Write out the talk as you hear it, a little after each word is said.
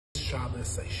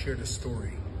Shabbos, I shared a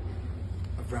story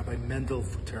of Rabbi Mendel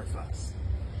Futerfas,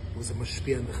 who was a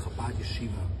mashpia in the Chabad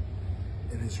Yeshiva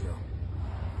in Israel.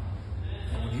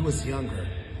 And when he was younger,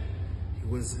 he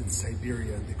was in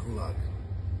Siberia in the Gulag.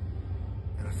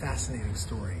 And a fascinating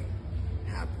story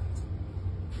happened.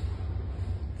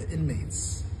 The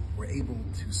inmates were able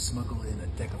to smuggle in a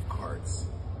deck of cards.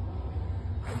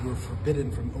 And you were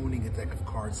forbidden from owning a deck of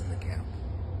cards in the camp.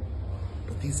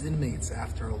 But these inmates,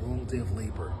 after a long day of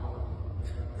labor,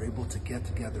 were able to get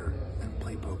together and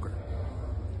play poker.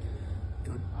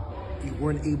 You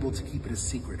weren't able to keep it a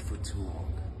secret for too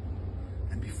long.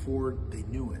 And before they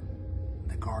knew it,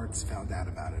 the guards found out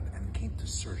about it and came to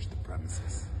search the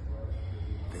premises.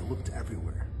 They looked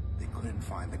everywhere. They couldn't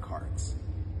find the cards.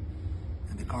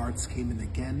 And the guards came in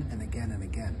again and again and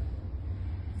again.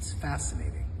 It's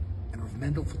fascinating. And Rav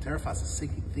Mendel Futerfas is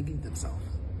thinking to himself,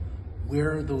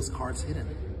 where are those cards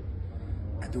hidden?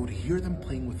 And they would hear them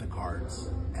playing with the cards,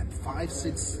 and 5,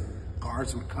 6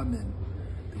 guards would come in.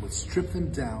 They would strip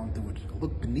them down. They would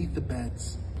look beneath the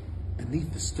beds,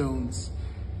 beneath the stones,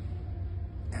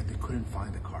 and they couldn't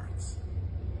find the cards.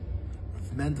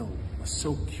 Rav Mendel was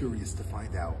so curious to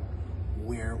find out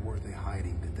where were they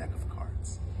hiding the deck of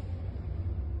cards.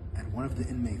 And one of the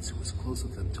inmates who was close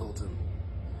with him told him,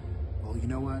 well, you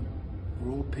know what?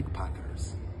 We're all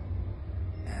pickpocketers.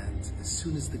 And as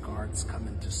soon as the guards come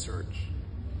in to search,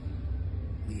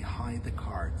 we hide the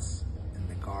cards in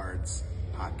the guard's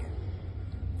pocket.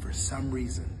 For some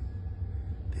reason,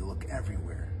 they look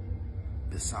everywhere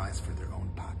besides for their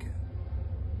own pocket.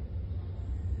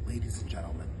 Ladies and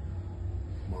gentlemen,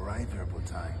 Morai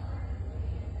Verbotai,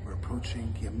 we're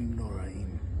approaching Yamim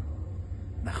Noraim.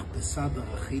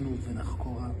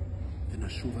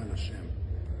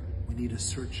 We need to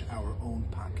search our own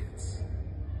pockets.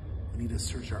 We need to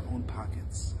search our own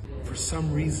pockets. For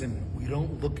some reason, we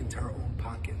don't look into our own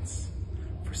pockets.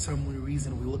 For some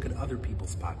reason, we look at other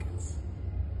people's pockets.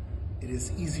 It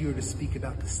is easier to speak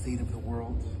about the state of the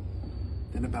world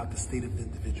than about the state of the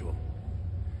individual.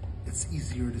 It's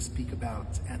easier to speak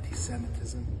about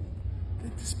anti-Semitism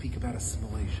than to speak about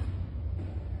assimilation.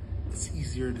 It's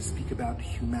easier to speak about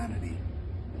humanity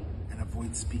and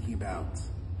avoid speaking about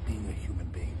being a human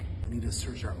being. We need to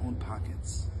search our own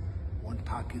pockets. One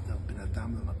pocket of Ben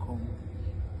Adam L'Makom,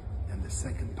 and the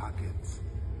second pocket,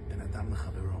 Ben Adam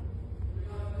L'Chavero.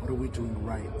 What are we doing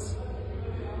right?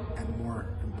 And more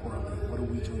importantly, what are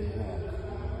we doing wrong?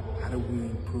 How do we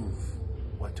improve?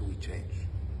 What do we change?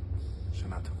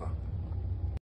 Shana Tova.